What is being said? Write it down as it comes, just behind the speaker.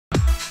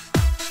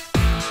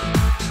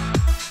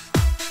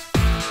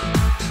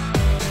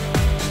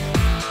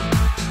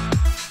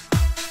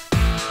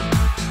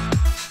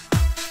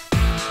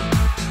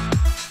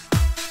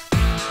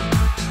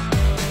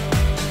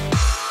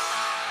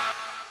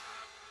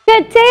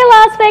Good day,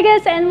 Las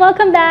Vegas, and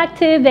welcome back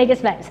to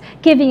Vegas Vibes,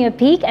 giving you a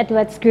peek at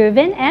what's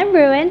groovin' and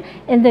brewin'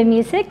 in the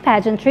music,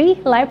 pageantry,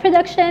 live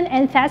production,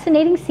 and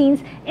fascinating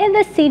scenes in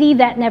the city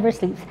that never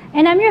sleeps.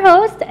 And I'm your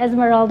host,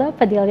 Esmeralda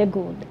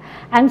Padilla-Gould.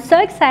 I'm so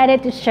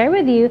excited to share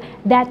with you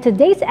that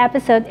today's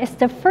episode is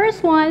the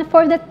first one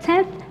for the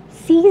 10th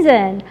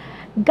season.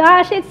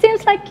 Gosh, it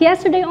seems like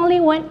yesterday only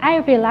when I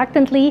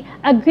reluctantly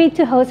agreed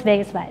to host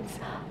Vegas Vibes.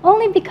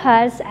 Only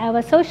because I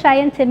was so shy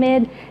and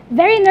timid,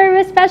 very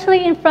nervous,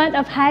 especially in front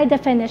of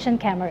high-definition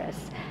cameras.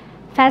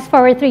 Fast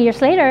forward 3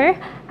 years later,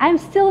 I'm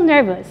still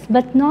nervous,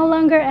 but no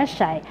longer as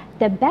shy.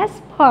 The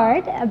best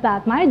part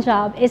about my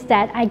job is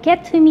that I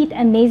get to meet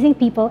amazing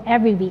people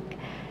every week,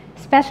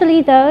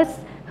 especially those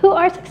who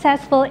are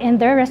successful in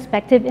their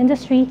respective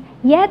industry,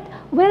 yet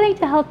willing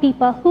to help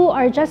people who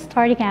are just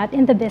starting out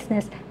in the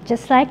business,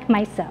 just like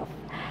myself.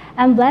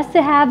 I'm blessed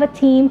to have a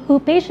team who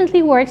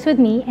patiently works with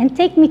me and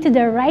take me to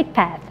the right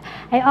path.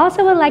 I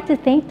also would like to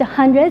thank the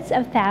hundreds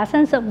of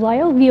thousands of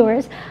loyal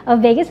viewers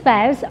of Vegas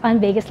Vibes on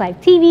Vegas Live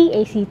TV,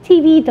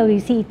 ACTV,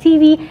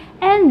 WCTV,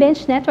 and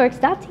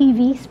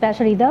BingeNetworks.tv,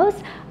 especially those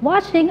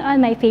watching on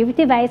my favorite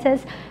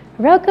devices,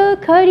 Roku,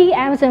 Kodi,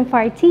 Amazon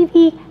Fire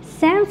TV,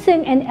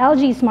 Samsung and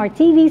LG Smart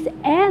TVs,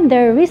 and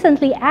the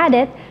recently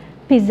added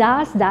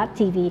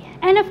Pizzazz.tv,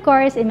 and of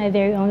course in my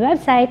very own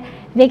website,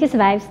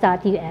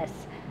 VegasVibes.us.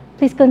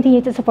 Please continue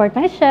to support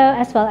my show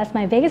as well as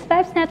my Vegas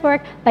Vibes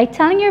network by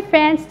telling your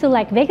friends to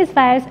like Vegas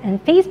Vibes on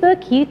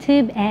Facebook,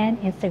 YouTube, and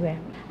Instagram.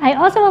 I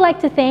also would like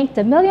to thank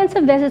the millions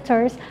of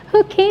visitors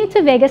who came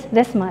to Vegas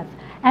this month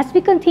as we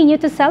continue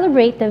to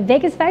celebrate the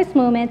Vegas Vibes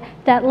moment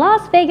that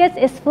Las Vegas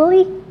is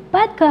fully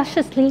but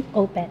cautiously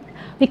open.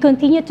 We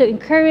continue to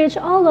encourage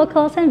all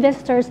locals and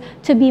visitors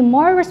to be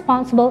more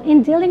responsible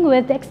in dealing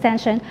with the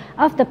extension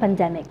of the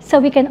pandemic so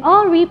we can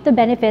all reap the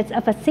benefits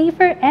of a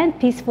safer and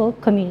peaceful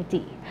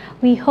community.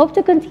 We hope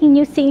to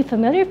continue seeing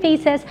familiar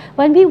faces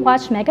when we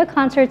watch mega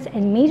concerts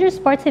and major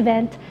sports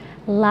events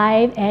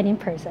live and in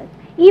person,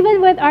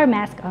 even with our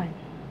mask on.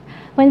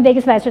 When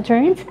Vegas Vibes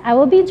returns, I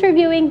will be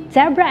interviewing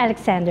Deborah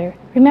Alexander.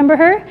 Remember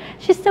her?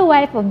 She's the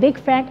wife of Big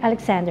Frank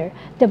Alexander,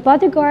 the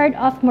bodyguard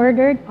of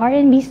murdered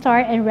R&B star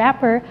and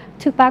rapper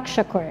Tupac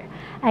Shakur.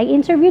 I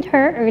interviewed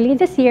her early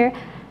this year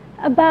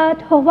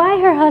about why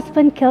her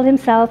husband killed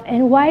himself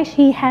and why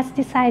she has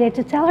decided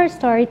to tell her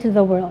story to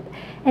the world,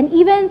 and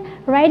even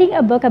writing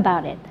a book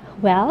about it.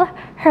 Well,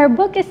 her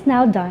book is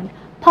now done,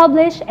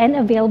 published, and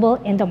available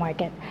in the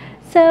market.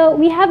 So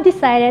we have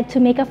decided to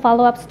make a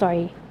follow-up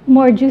story.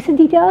 More juicy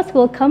details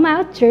will come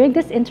out during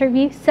this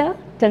interview, so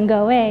don't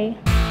go away.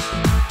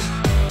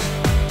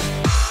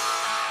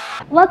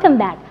 Welcome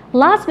back.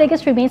 Las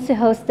Vegas remains to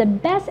host the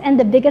best and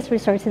the biggest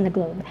resorts in the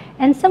globe,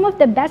 and some of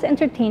the best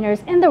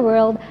entertainers in the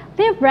world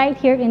live right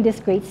here in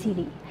this great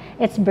city.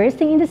 It's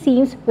bursting in the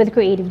seams with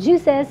creative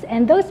juices,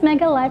 and those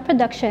mega live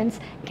productions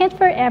can't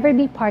forever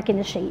be parked in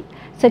the shade.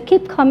 So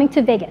keep coming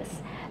to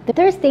Vegas.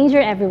 There's danger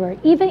everywhere,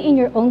 even in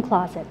your own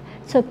closet.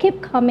 So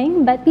keep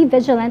coming, but be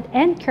vigilant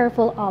and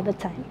careful all the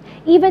time,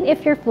 even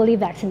if you're fully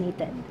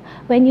vaccinated.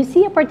 When you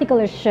see a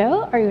particular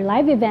show or your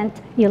live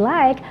event you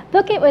like,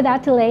 book it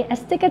without delay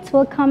as tickets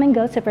will come and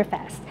go super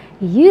fast.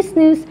 You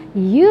snooze,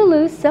 you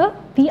lose, so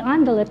be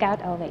on the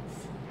lookout always.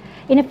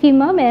 In a few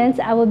moments,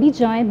 I will be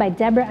joined by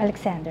Deborah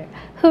Alexander,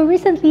 who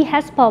recently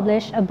has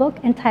published a book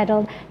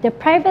entitled The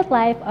Private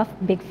Life of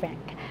Big Frank.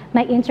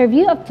 My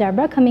interview of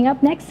Deborah coming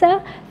up next,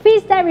 so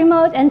freeze that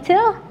remote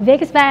until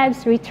Vegas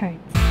Vibes returns.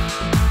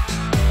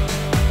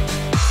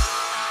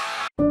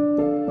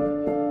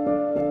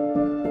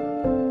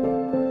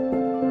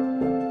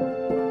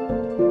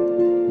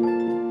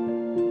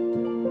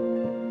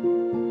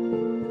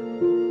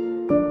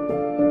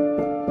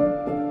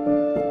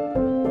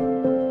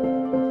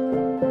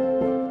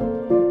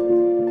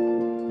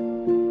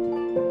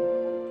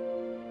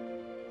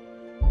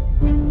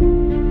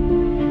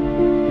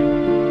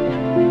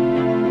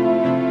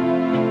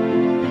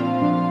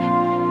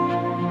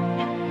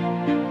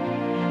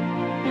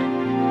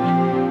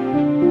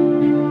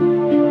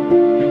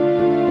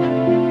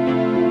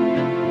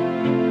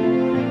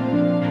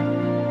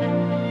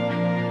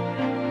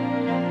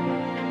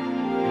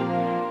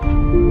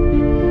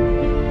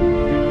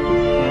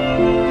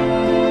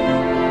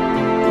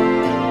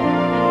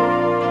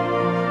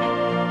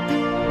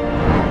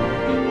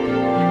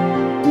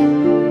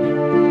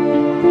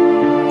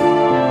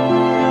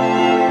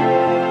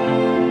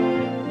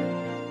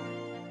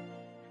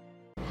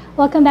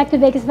 Welcome back to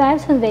Vegas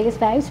Vibes. On Vegas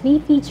Vibes, we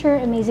feature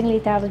amazingly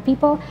talented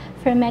people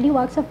from many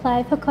walks of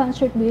life who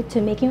contribute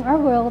to making our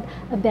world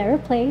a better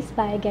place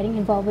by getting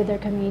involved with their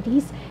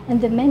communities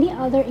and the many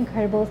other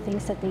incredible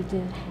things that they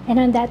do. And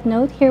on that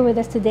note, here with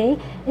us today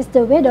is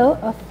the widow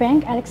of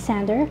Frank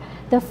Alexander,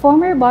 the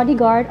former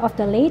bodyguard of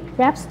the late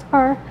rap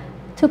star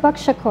Tupac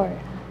Shakur.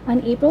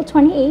 On April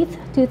 28,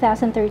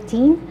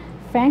 2013,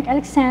 Frank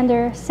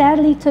Alexander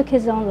sadly took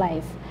his own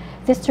life.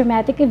 This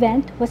traumatic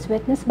event was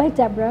witnessed by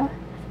Deborah,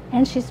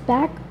 and she's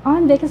back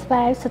on Vegas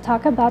Vibes to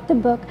talk about the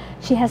book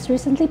she has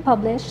recently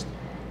published,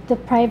 The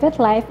Private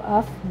Life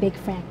of Big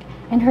Frank.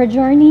 and her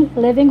journey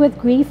living with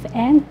grief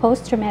and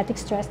post-traumatic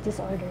stress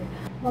disorder.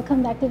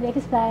 Welcome back to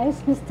Vegas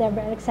Vibes, Ms.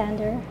 Deborah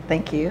Alexander.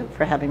 Thank you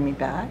for having me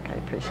back. I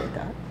appreciate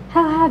that.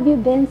 How have you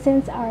been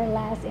since our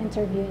last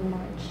interview in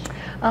March?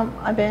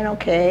 I've been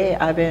okay.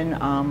 I've been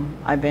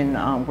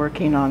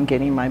working on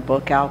getting my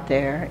book out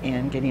there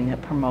and getting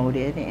it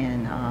promoted,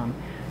 and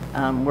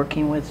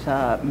working with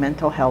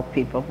mental health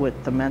people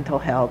with the mental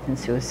health and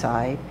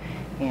suicide,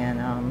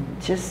 and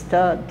just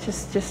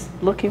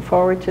looking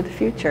forward to the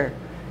future,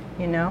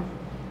 you know.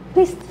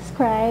 Please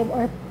describe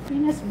or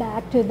bring us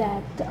back to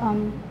that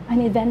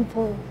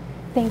uneventful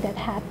thing that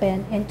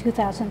happened in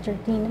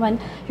 2013 when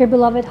your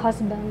beloved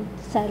husband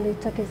sadly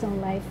took his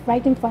own life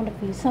right in front of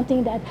you,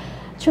 something that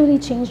truly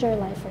changed your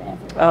life forever.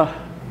 Oh,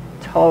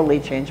 totally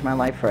changed my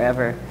life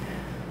forever.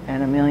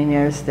 And a million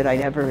years did I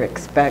ever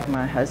expect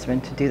my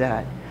husband to do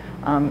that.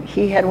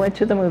 He had went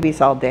to the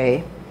movies all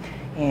day,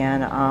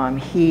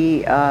 and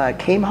he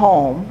came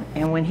home,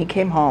 and when he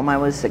came home I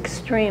was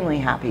extremely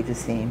happy to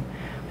see him.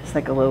 Just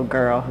like a little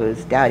girl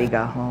whose daddy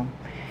got home.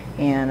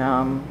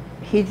 And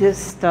he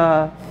just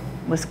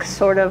was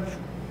sort of,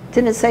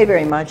 didn't say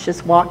very much,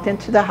 just walked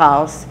into the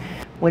house,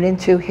 went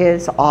into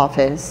his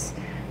office,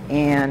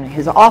 and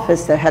his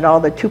office that had all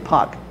the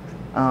Tupac,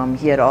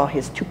 he had all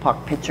his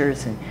Tupac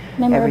pictures and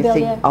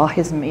everything, all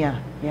his, yeah.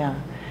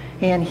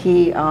 And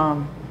he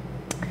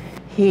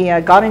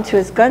got into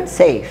his gun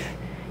safe,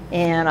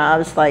 and I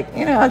was like,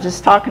 you know, I was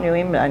just talking to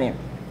him, I didn't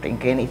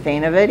think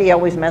anything of it. He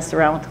always messed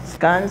around with his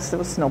guns. It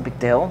was no big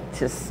deal,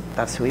 just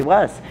that's who he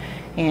was.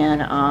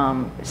 And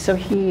so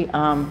he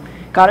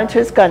got into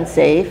his gun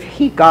safe.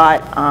 He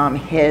got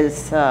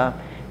his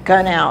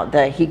gun out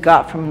that he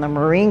got from the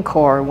Marine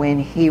Corps when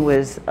he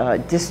was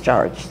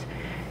discharged,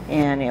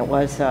 and it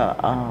was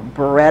a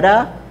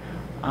Beretta,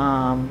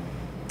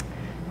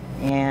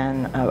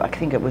 and I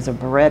think it was a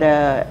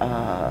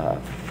Beretta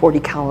 40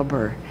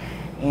 caliber,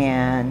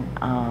 and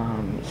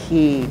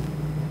he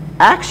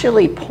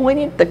actually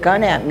pointed the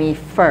gun at me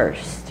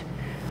first.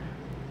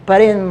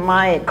 But in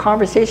my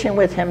conversation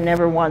with him,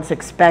 never once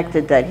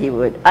expected that he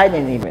would, I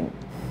didn't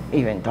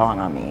even dawn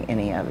on me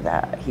any of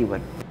that he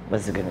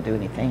wasn't going to do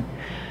anything.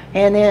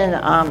 And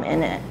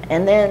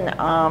then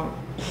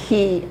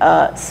he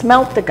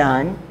smelt the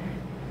gun,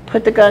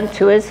 put the gun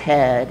to his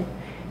head,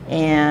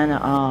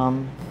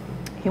 and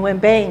he went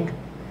bang.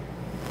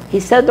 He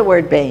said the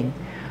word bang.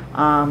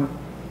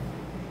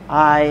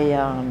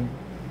 I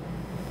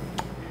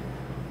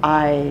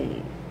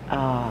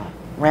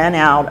ran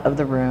out of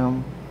the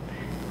room.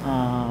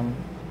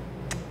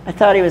 I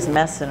thought he was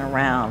messing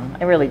around.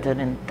 I really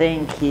didn't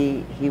think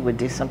he would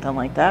do something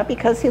like that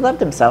because he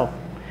loved himself.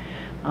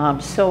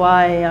 So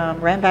I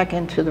ran back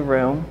into the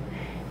room,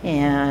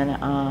 and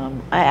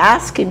I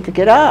asked him to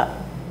get up,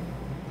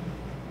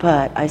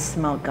 but I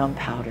smelled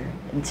gunpowder,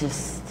 and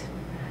just,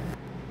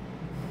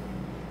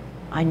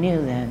 I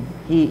knew then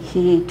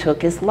he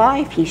took his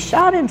life. He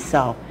shot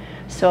himself.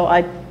 So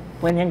I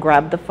went and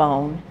grabbed the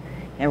phone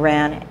and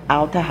ran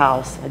out the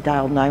house. I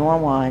dialed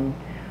 911.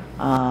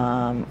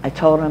 I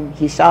told him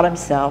he shot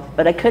himself,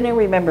 but I couldn't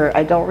remember.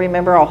 I don't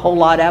remember a whole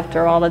lot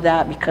after all of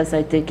that because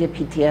I did get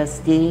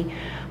PTSD.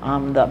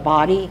 The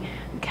body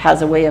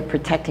has a way of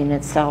protecting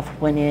itself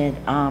when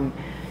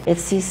it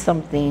sees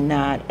something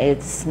that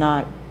it's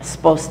not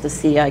supposed to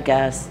see, I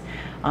guess.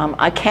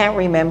 I can't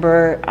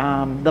remember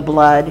the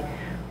blood.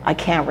 I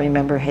can't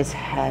remember his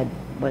head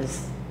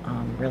was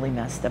really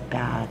messed up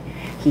bad.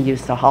 He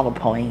used a hollow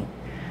point.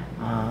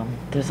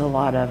 There's a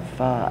lot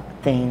of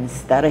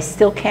things that I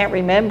still can't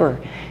remember,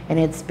 and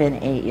it's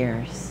been 8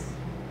 years.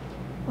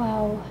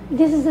 Wow,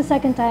 this is the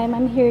second time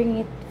I'm hearing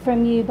it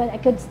from you, but I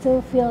could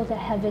still feel the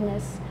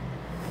heaviness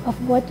of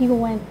what you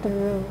went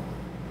through.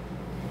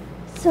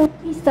 So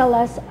please tell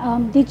us,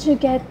 did you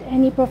get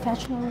any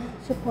professional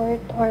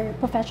support or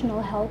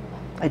professional help?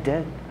 I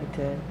did.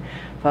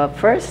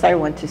 First I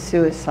went to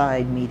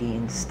suicide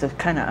meetings to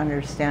kind of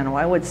understand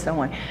why would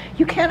someone,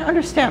 you can't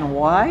understand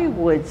why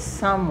would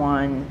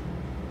someone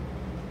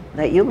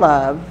that you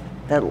love,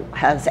 that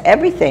has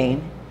everything,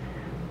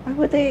 why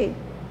would they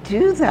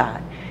do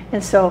that?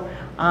 And so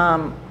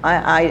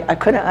I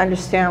couldn't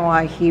understand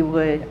why he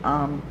would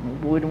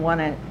want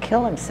to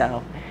kill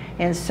himself.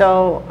 And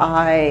so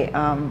I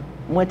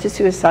went to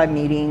suicide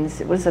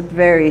meetings. It was a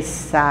very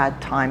sad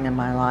time in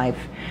my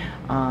life.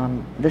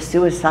 The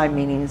suicide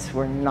meetings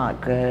were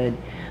not good.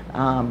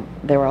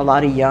 There were a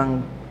lot of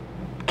young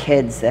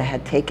kids that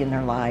had taken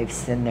their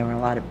lives, and there were a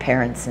lot of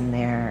parents in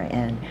there,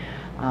 and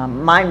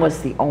mine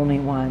was the only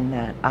one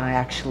that I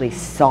actually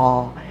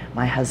saw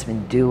my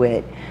husband do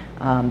it.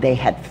 They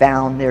had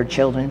found their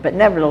children, but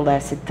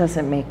nevertheless, it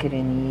doesn't make it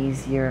any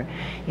easier.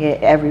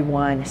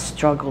 Everyone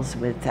struggles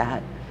with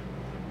that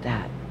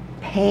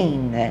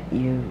pain that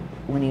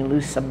when you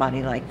lose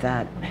somebody like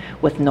that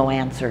with no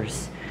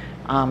answers.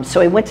 So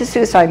I went to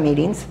suicide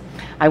meetings.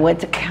 I went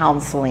to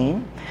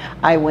counseling.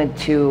 I went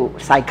to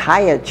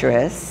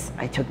psychiatrists.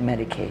 I took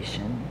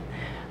medication.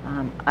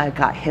 I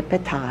got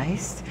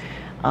hypnotized.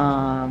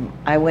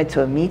 I went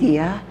to a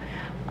media.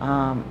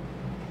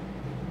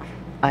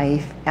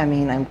 I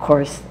mean, of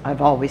course,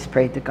 I've always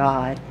prayed to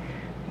God.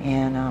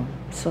 And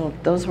so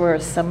those were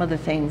some of the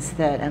things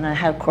that, and I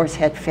had, of course,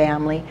 had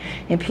family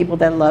and people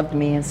that loved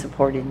me and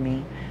supported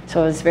me.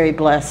 So I was very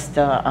blessed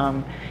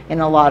in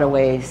a lot of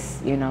ways,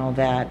 you know,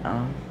 that,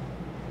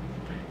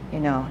 you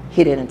know,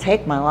 he didn't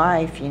take my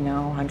life, you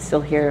know. I'm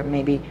still here,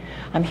 maybe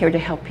I'm here to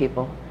help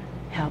people,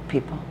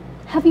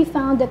 Have you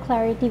found the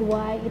clarity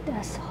why it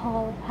has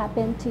all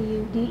happened to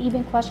you? Do you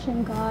even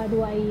question God,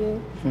 why you?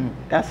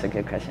 That's a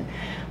good question.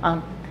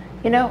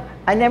 You know,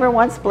 I never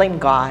once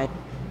blamed God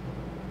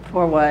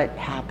for what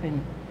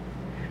happened.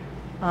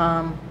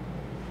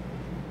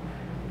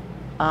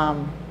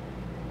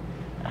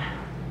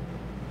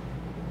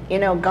 You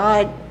know,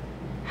 God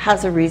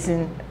has a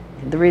reason.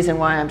 The reason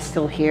why I'm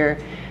still here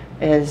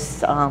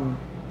is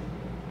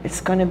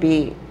it's going to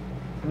be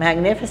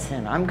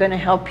magnificent. I'm going to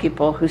help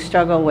people who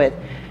struggle with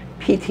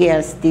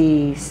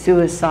PTSD,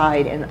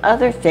 suicide, and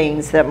other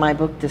things that my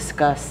book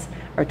discusses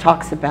or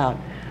talks about.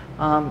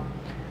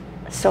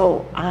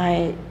 So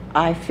I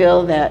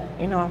feel that,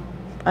 you know,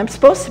 I'm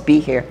supposed to be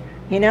here,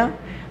 you know?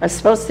 I'm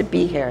supposed to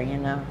be here, you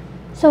know?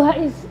 So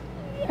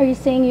are you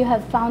saying you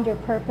have found your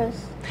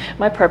purpose?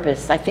 My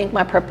purpose, I think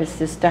my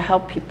purpose is to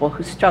help people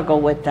who struggle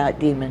with that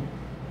demon,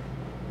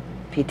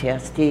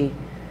 PTSD.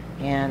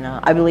 And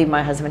I believe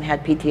my husband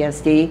had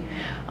PTSD.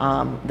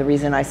 The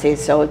reason I say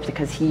so is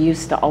because he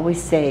used to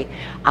always say,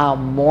 "I'll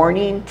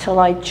mourning till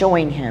I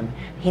join him."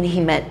 He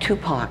meant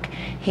Tupac.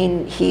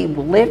 He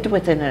lived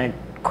with an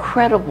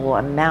incredible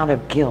amount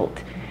of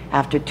guilt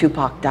after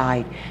Tupac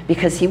died,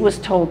 because he was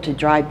told to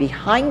drive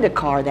behind the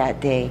car that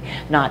day,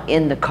 not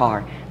in the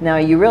car. Now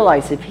you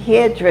realize if he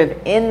had driven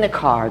in the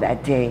car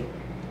that day,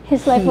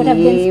 his life would have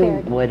been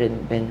spared. He wouldn't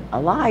have been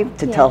alive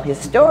to tell his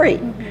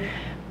story.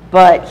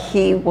 But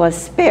he was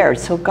spared,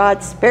 so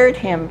God spared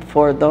him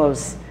for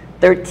those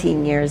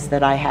 13 years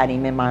that I had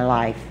him in my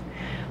life.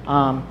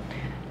 Yeah,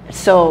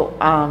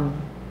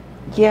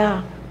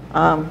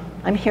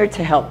 I'm here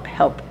to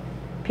help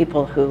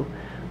people who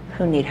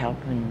need help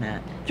in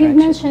that. You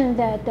mentioned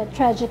that the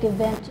tragic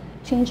event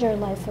changed your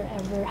life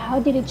forever. How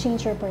did it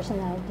change your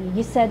personality?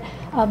 You said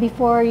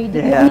before you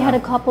had a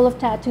couple of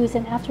tattoos,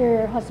 and after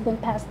your husband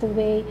passed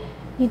away,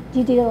 you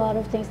did a lot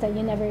of things that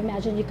you never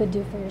imagined you could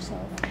do for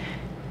yourself.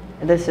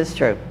 This is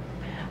true.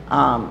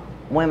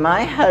 When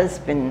my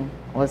husband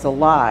was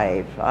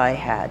alive, I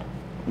had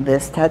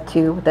this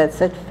tattoo that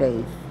said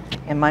faith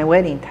and my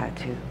wedding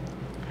tattoo.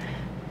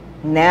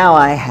 Now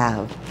I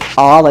have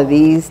all of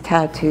these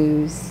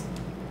tattoos,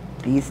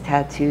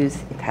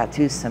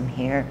 some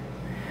here.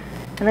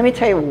 And let me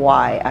tell you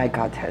why I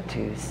got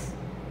tattoos.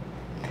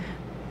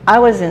 I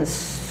was in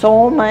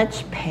so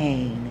much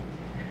pain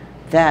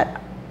that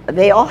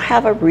they all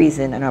have a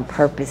reason and a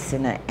purpose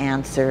and an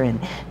answer, and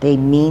they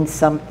mean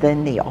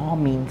something. They all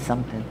mean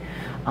something.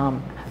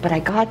 But I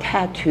got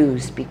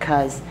tattoos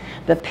because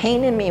the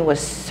pain in me was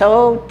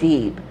so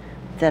deep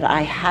that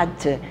I had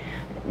to,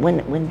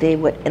 when they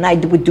would, and I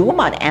would do them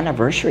on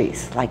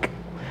anniversaries, like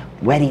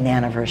wedding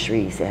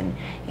anniversaries and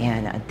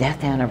a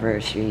death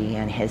anniversary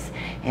and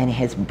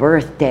his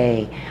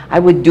birthday. I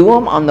would do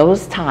them on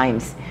those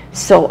times,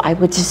 so I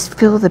would just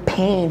feel the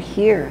pain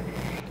here,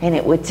 and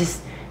it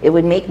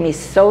would make me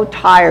so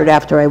tired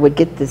after I would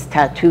get this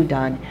tattoo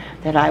done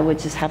that I would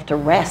just have to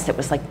rest. It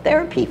was like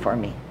therapy for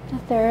me. A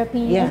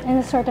therapy and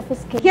a sort of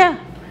escape. Yeah,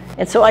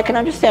 and so I can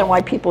understand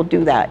why people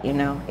do that, you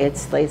know.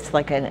 It's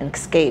like an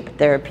escape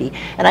therapy,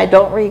 and I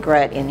don't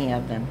regret any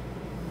of them.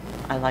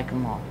 I like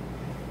them all.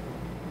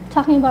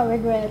 Talking about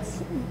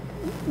regrets,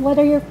 what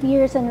are your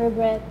fears and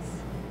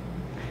regrets?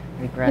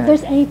 Regrets. If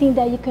there's anything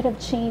that you could have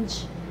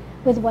changed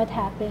with what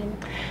happened,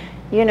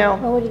 you know,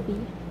 what would it be?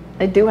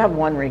 I do have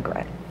one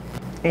regret.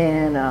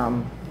 And,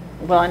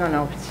 well, I don't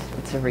know if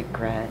it's a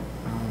regret.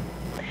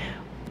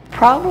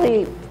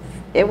 Probably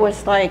it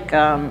was like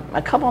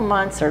a couple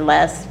months or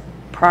less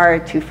prior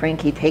to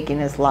Frankie taking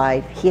his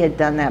life. He had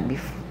done that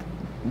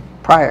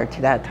prior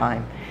to that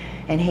time.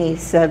 And he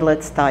said,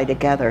 "Let's die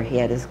together." He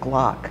had his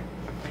Glock.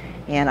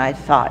 And I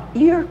thought,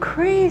 "You're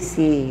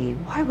crazy.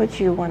 Why would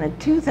you want to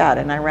do that?"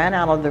 And I ran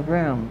out of the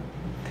room.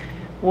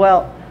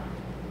 Well,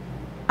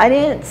 I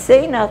didn't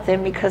say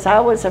nothing because I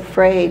was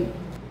afraid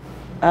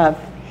of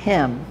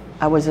him.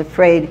 I was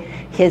afraid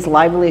his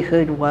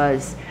livelihood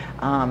was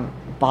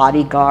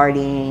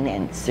bodyguarding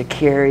and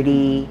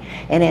security,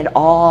 and it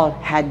all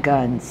had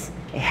guns.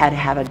 It had to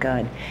have a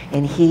gun.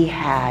 And he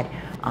had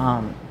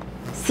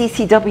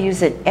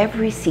CCWs in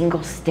every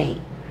single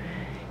state.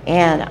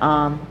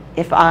 And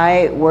if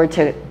I were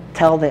to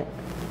call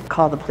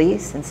the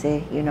police and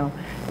say, you know,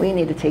 we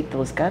need to take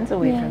those guns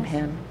away from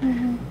him,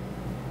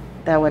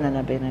 that wouldn't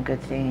have been a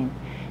good thing.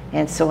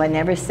 And so I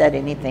never said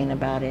anything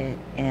about it,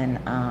 and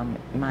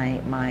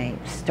my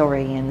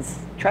story ends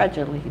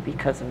tragically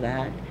because of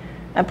that.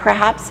 And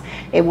perhaps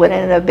it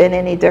wouldn't have been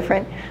any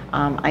different.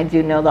 I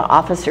do know the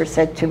officer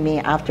said to me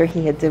after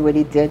he had did what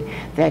he did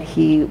that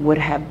he would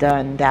have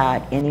done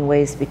that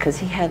anyways because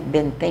he had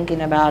been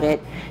thinking about it,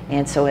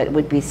 and so it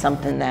would be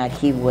something that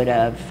he would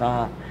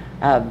have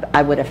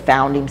I would have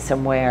found him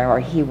somewhere, or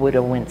he would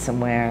have went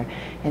somewhere.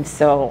 And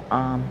so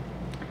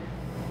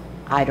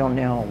I don't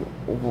know.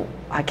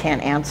 I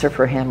can't answer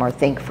for him or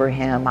think for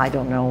him. I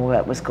don't know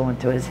what was going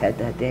through his head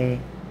that day.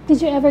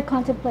 Did you ever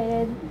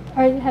contemplate,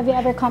 or have you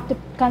ever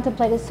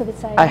contemplated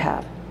suicide? I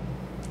have.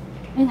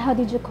 And how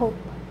did you cope?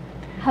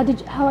 How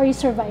are you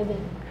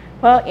surviving?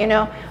 Well, you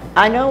know,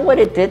 I know what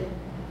it did.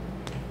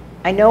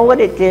 I know what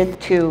it did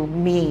to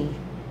me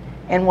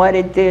and what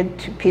it did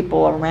to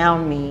people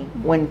around me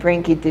when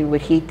Frankie did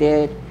what he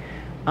did.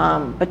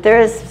 But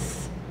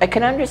I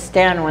can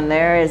understand when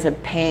there is a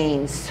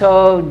pain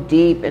so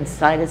deep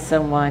inside of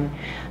someone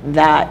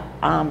that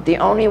the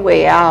only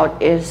way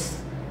out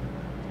is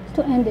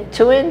to end it.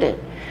 To end it.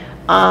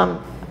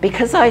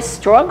 Because I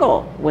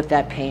struggle with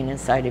that pain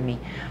inside of me.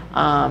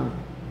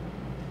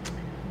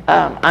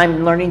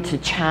 I'm learning to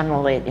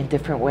channel it in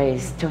different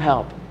ways to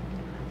help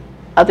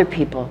other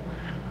people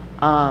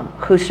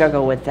who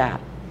struggle with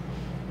that.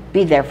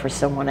 Be there for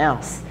someone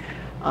else.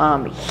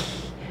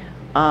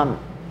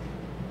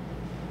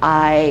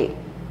 I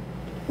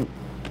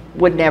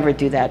would never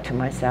do that to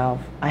myself.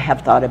 I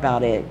have thought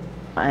about it,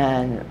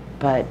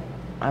 but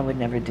I would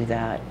never do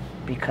that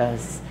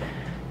because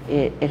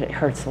it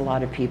hurts a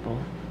lot of people.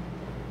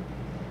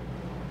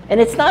 And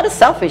it's not a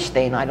selfish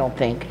thing, I don't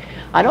think.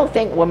 I don't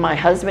think when my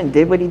husband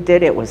did what he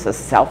did, it was a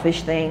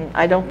selfish thing.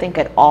 I don't think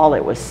at all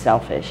it was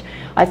selfish.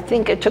 I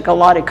think it took a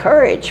lot of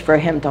courage for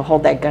him to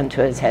hold that gun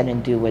to his head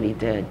and do what he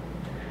did.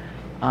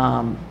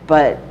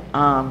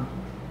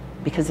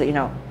 Because, you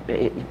know,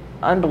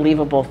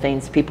 unbelievable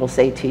things people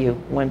say to you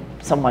when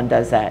someone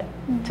does that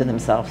to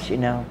themselves, you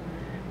know.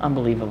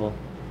 Unbelievable.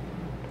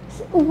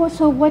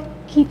 So what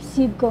keeps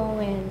you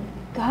going?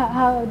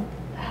 How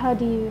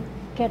do you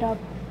get up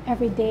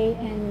every day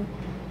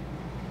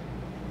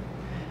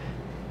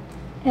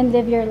and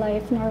live your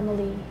life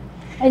normally?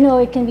 I know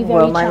it can be very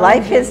challenging. Well, my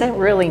life isn't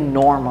really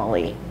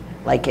normally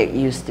like it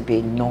used to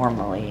be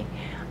normally.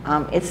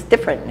 It's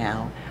different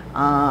now.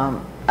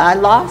 I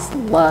lost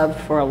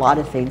love for a lot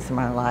of things in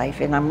my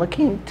life, and I'm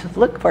looking to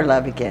look for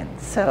love again.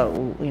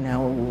 So, you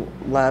know,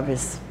 love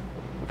is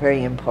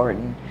very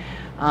important.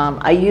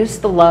 I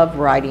used to love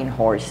riding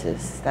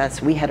horses.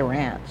 We had a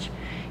ranch.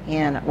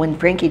 And when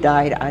Frankie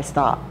died, I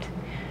stopped.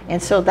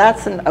 And so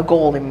that's a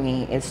goal in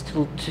me, is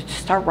to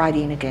start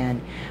riding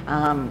again,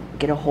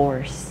 get a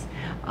horse.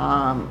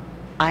 I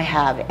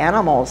have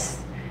animals.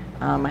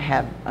 I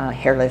have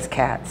hairless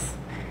cats,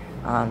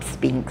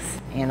 Sphinx,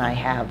 and I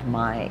have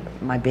my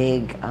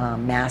big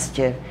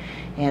Mastiff.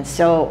 And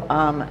so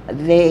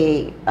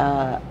they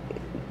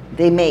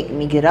make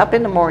me get up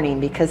in the morning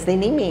because they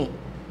need me.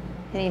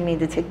 They need me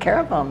to take care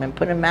of them and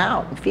put them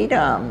out and feed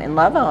them and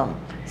love them.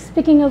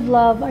 Speaking of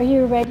love, are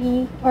you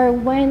ready, or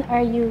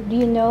do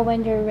you know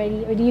when you're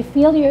ready, or do you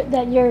feel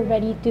that you're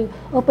ready to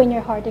open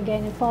your heart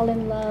again and fall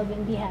in love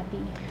and be happy?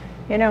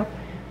 You know,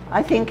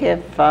 I think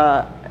if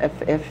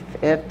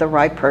the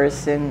right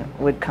person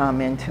would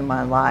come into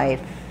my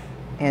life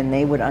and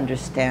they would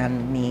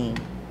understand me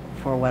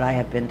for what I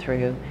have been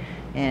through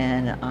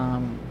and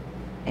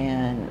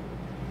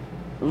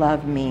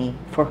love me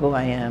for who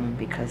I am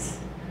because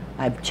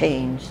I've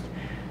changed,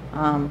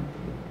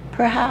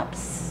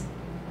 perhaps,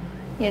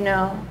 you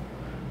know,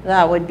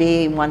 that would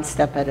be one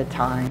step at a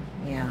time.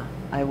 Yeah,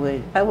 I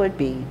wouldn't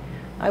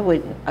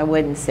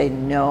say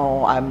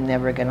no, I'm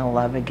never gonna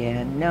love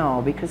again.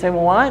 No, because I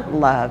want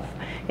love.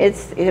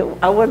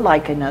 I would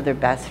like another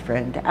best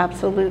friend.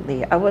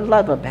 Absolutely, I would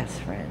love a best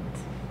friend.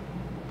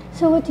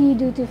 So what do you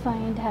do to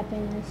find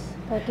happiness,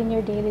 like in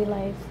your daily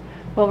life?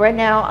 Well, right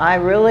now I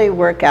really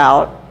work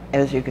out,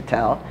 as you could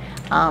tell.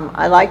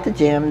 I like the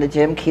gym. The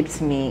gym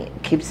keeps me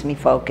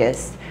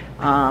focused.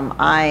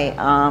 I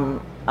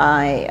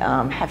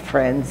have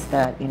friends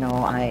that, you know,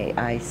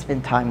 I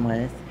spend time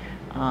with.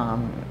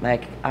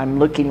 Like I'm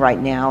looking right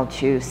now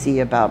to see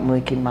about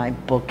making my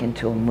book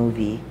into a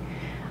movie.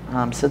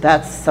 So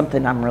that's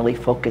something I'm really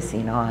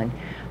focusing on.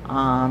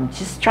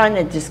 Just trying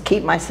to just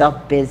keep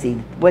myself busy.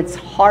 What's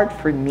hard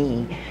for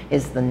me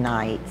is the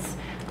nights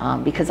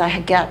because I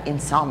get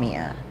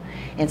insomnia.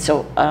 And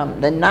so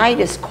the night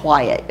is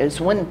quiet.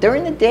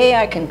 During the day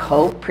I can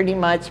cope pretty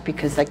much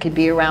because I could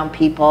be around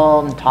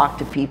people and talk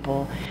to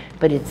people,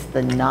 but it's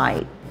the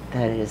night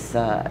that is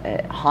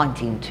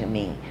haunting to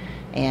me.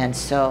 And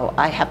so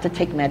I have to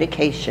take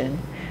medication.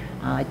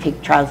 I take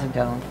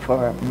trazodone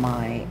for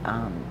my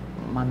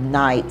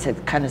night to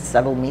kind of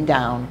settle me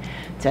down,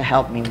 to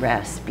help me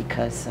rest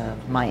because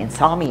of my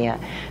insomnia.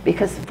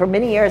 Because for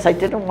many years I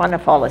didn't want to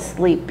fall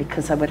asleep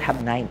because I would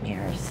have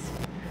nightmares.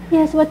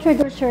 Yes, what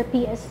triggers your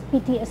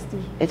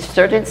PTSD? It's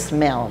certain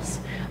smells.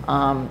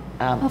 From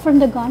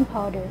the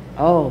gunpowder.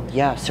 Oh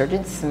yeah,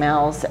 certain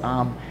smells.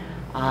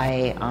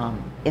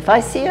 If I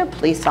see a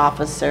police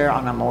officer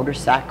on a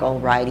motorcycle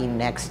riding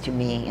next to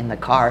me in the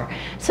car,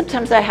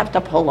 sometimes I have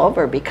to pull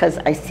over because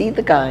I see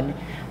the gun,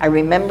 I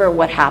remember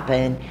what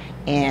happened,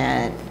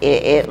 and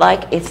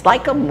it's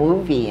like a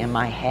movie in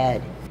my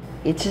head.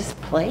 It just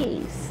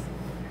plays.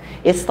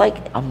 It's like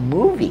a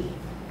movie.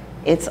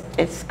 It's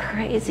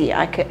crazy.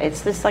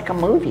 It's just like a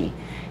movie,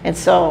 And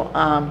so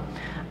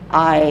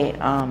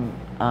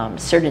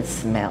certain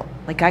smell,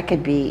 like I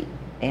could be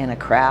in a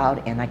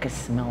crowd and I could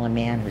smell a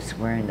man who's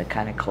wearing the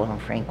kind of cologne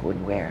Frank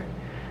would wear,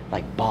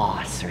 like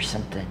Boss or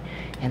something,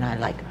 and I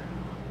like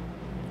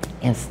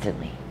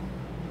instantly.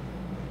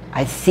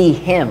 I see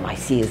him, I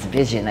see his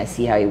vision, I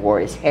see how he wore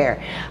his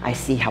hair, I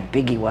see how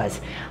big he was,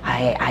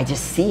 I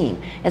just see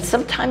him. And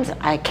sometimes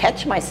I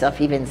catch myself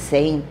even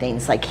saying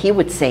things like he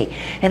would say,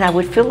 and I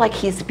would feel like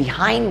he's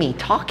behind me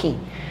talking,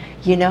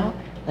 you know?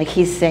 Like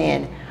he's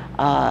saying,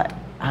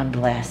 I'm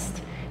blessed.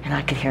 And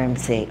I could hear him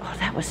say, oh,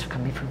 that was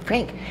coming from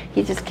Frank.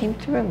 He just came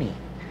through me.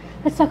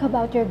 Let's talk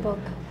about your book.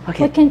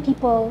 Okay. What can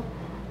people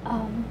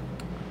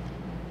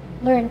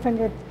learn from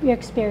your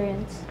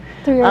experience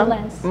through your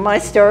lens? My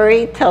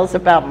story tells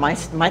about my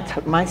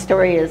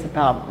story is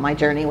about my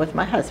journey with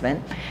my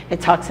husband.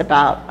 It talks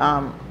about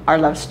our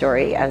love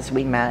story as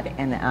we met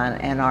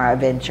and our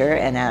adventure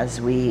and as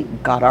we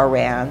got our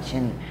ranch,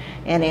 and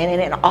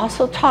it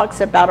also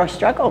talks about our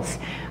struggles,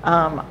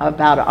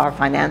 about our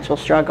financial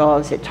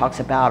struggles. It talks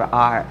about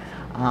our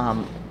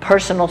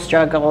personal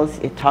struggles.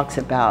 It talks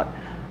about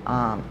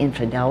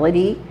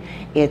infidelity.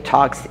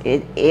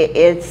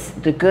 It's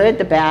the good,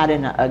 the bad,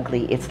 and the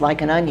ugly. It's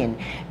like an onion,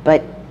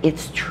 but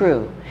it's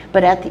true.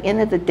 But at the end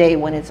of the day,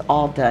 when it's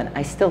all done,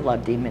 I still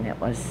loved him, and it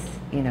was,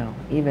 you know,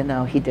 even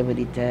though he did what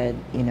he did,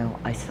 you know,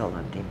 I still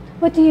loved him.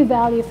 What do you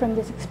value from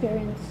this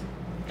experience?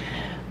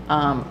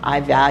 I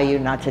value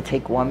not to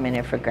take 1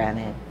 minute for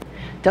granted.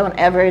 Don't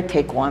ever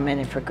take 1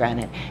 minute for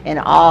granted, and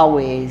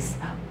always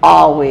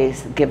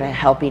give a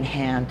helping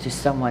hand to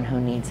someone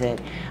who needs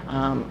it.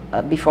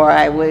 Before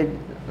I would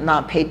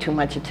not pay too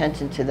much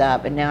attention to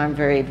that, but now I'm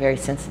very, very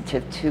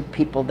sensitive to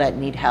people that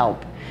need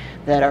help,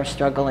 that are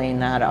struggling,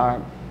 that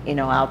are, you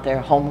know, out there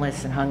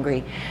homeless and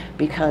hungry,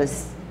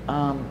 because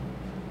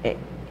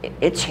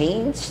it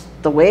changed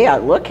the way I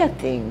look at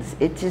things.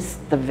 It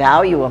just, the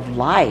value of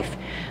life,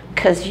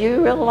 because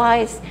you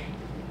realize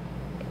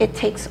it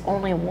takes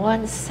only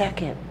 1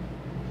 second.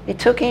 It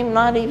took him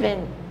not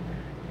even,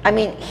 I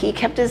mean, he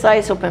kept his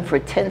eyes open for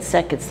 10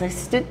 seconds. I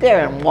stood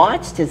there and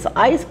watched his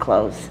eyes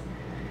close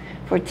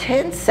for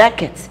 10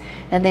 seconds,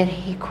 and then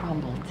he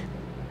crumbled.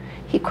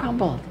 He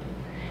crumbled.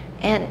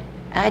 And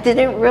I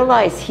didn't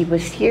realize he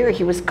was here,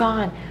 he was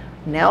gone.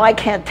 Now I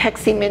can't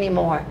text him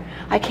anymore.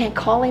 I can't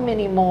call him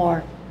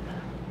anymore.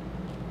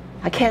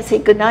 I can't say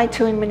goodnight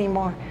to him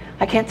anymore.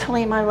 I can't tell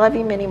him I love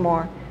him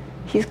anymore.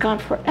 He's gone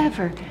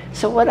forever.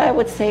 So what I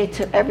would say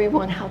to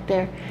everyone out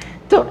there,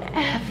 don't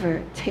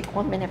ever take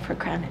 1 minute for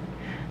granted.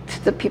 To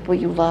the people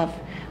you love,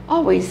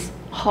 always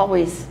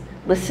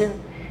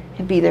listen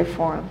and be there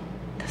for them.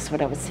 That's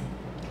what I would say.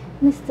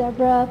 Ms.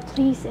 Deborah,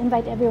 please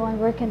invite everyone.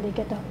 Where can they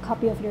get a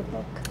copy of your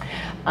book?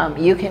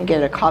 You can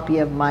get a copy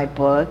of my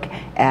book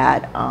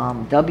at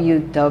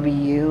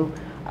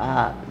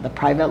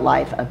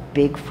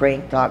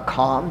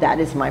www.theprivatelifeofbigfrank.com. That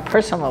is my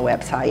personal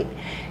website.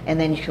 And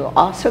then you can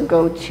also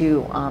go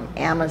to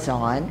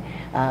Amazon,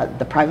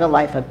 The Private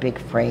Life of Big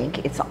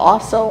Frank. It's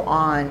also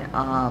on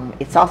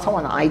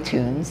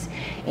iTunes,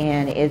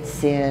 and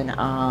it's in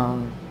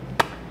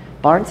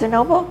Barnes &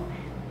 Noble.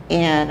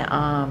 And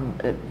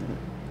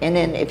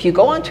then if you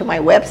go onto my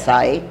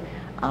website,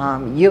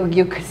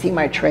 you could see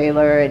my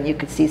trailer, and you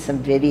could see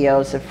some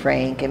videos of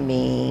Frank and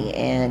me,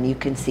 and you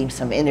can see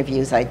some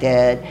interviews I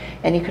did,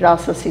 and you could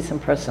also see some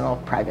personal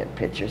private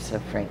pictures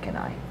of Frank and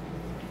I.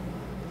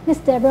 Ms.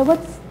 Deborah,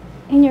 what's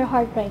in your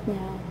heart right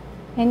now?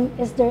 And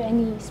is there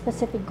any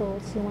specific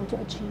goals you want to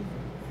achieve?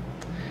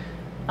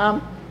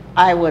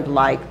 I would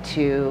like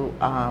to,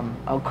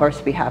 of course,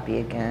 be happy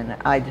again.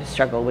 I just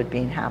struggle with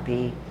being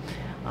happy.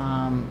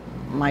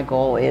 My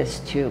goal is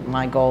to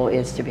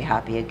be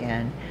happy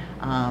again.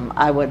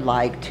 I would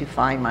like to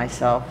find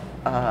myself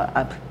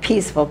a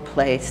peaceful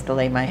place to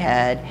lay my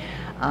head,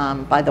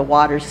 by the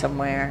water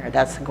somewhere.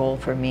 That's a goal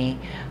for me.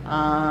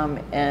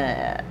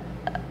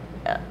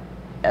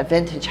 A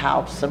vintage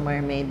house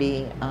somewhere,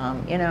 maybe.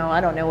 You know,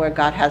 I don't know where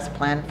God has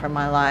planned for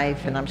my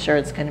life, and I'm sure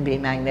it's going to be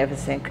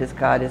magnificent because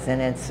God is in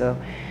it. So,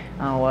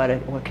 what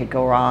could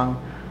go wrong?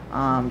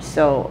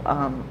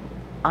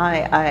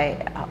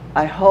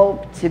 I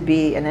hope to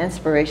be an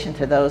inspiration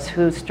to those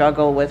who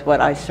struggle with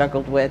what I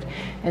struggled with,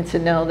 and to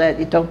know that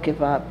you don't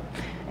give up,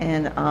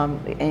 and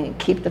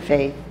keep the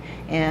faith,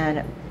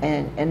 and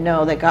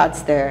know that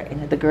God's there,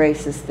 and the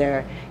grace is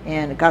there,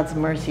 and God's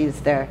mercy is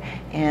there,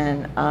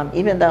 and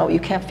even though you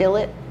can't feel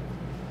it,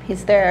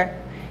 He's there.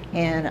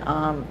 And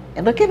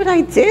look at what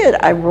I did.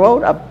 I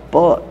wrote a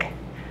book.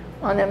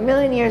 On a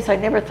million years, I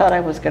never thought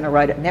I was going to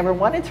write it. Never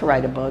wanted to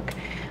write a book.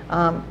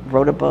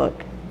 Wrote a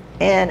book.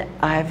 And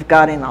I've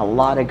gotten a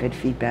lot of good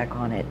feedback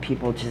on it.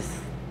 People just,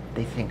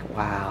 they think,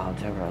 wow,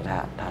 Deborah,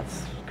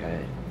 that's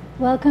good.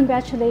 Well,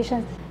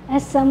 congratulations.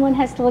 As someone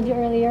has told you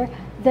earlier,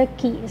 the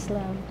key is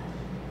love.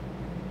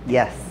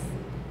 Yes.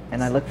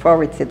 And I look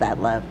forward to that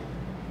love.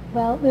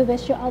 Well, we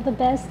wish you all the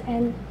best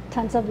and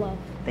tons of love.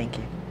 Thank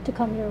you. To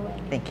come your way.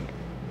 Thank you.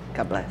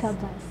 God bless. God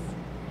bless.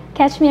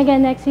 Catch me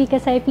again next week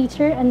as I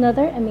feature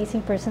another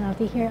amazing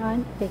personality here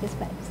on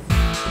VegasVibes.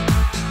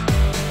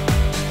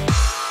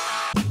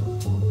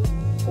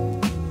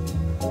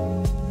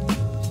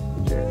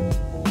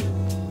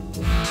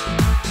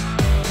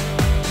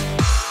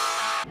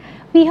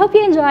 We hope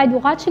you enjoyed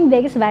watching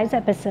Vegas Vibes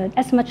episode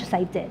as much as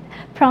I did.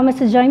 Promise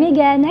to join me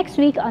again next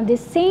week on this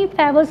same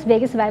fabulous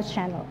Vegas Vibes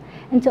channel.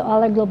 And to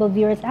all our global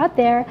viewers out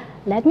there,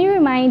 let me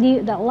remind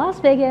you that Las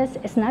Vegas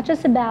is not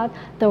just about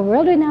the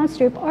world-renowned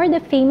Strip or the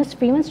famous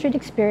Fremont Street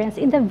experience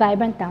in the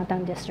vibrant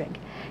downtown district.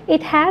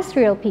 It has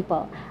real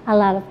people, a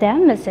lot of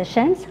them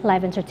musicians,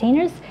 live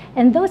entertainers,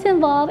 and those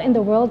involved in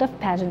the world of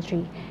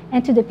pageantry.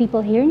 And to the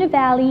people here in the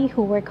Valley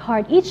who work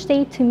hard each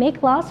day to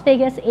make Las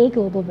Vegas a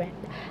global brand.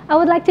 I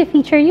would like to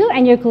feature you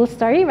and your cool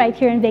story right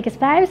here in Vegas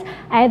Vibes,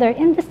 either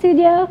in the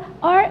studio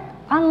or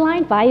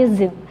online via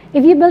Zoom.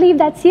 If you believe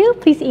that's you,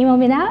 please email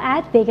me now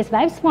at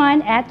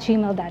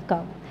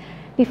vegasvibes1@gmail.com.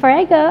 Before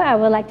I go, I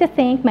would like to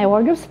thank my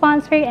wardrobe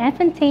sponsor, Anne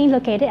Fontaine,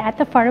 located at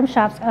the Forum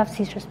Shops of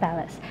Caesars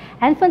Palace.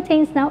 Anne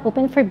Fontaine is now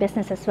open for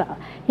business as well.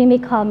 You may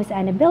call Miss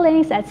Anna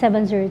Billings at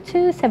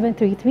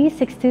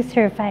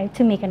 702-733-6205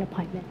 to make an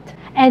appointment.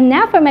 And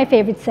now for my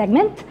favorite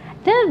segment,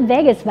 the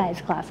Vegas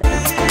Vibes Closet.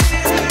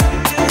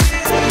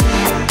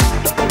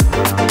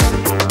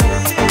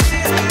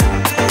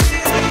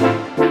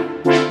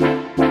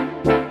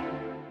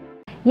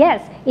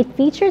 Yes, it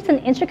features an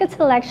intricate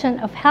selection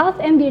of health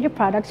and beauty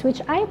products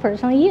which I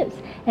personally use.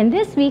 And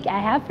this week I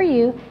have for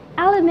you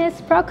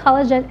Elemis Pro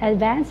Collagen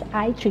Advanced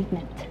Eye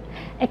Treatment.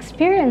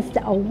 Experience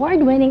the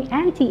award-winning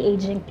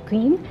anti-aging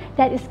cream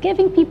that is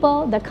giving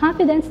people the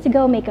confidence to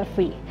go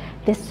makeup-free.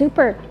 This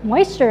super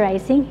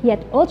moisturizing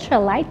yet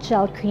ultra-light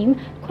gel cream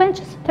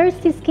quenches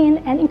thirsty skin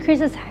and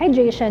increases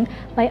hydration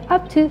by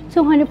up to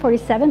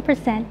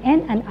 247%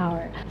 in an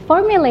hour.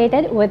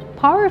 Formulated with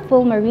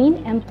powerful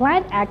marine and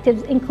plant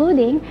actives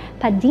including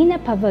Padina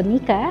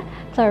pavonica,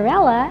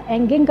 chlorella,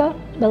 and ginkgo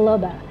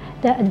biloba.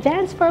 The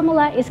advanced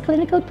formula is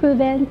clinically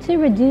proven to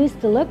reduce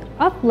the look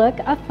of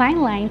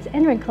fine lines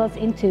and wrinkles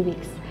in 2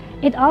 weeks.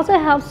 It also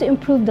helps to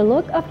improve the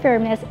look of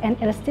firmness and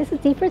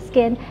elasticity for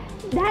skin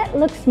that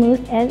looks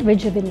smooth and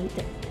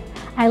rejuvenated.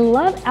 I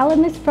love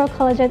Elemis Pro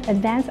Collagen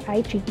Advanced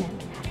Eye Treatment,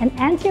 an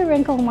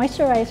anti-wrinkle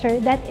moisturizer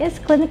that is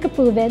clinically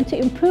proven to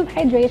improve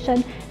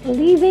hydration,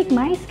 leaving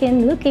my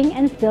skin looking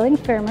and feeling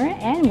firmer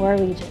and more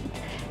radiant.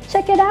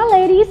 Check it out,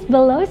 ladies!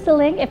 Below is the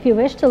link if you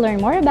wish to learn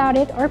more about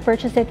it or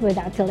purchase it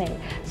without delay.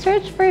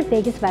 Search for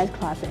Vegas Vibes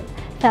Closet.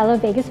 Follow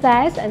Vegas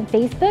Vibes on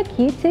Facebook,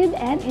 YouTube,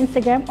 and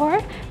Instagram,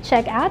 or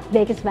check out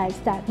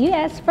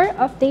VegasVibes.us for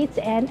updates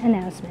and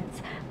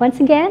announcements. Once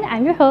again,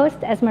 I'm your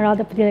host,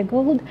 Esmeralda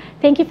Padilla-Gould.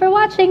 Thank you for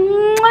watching.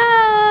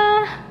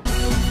 Mwah!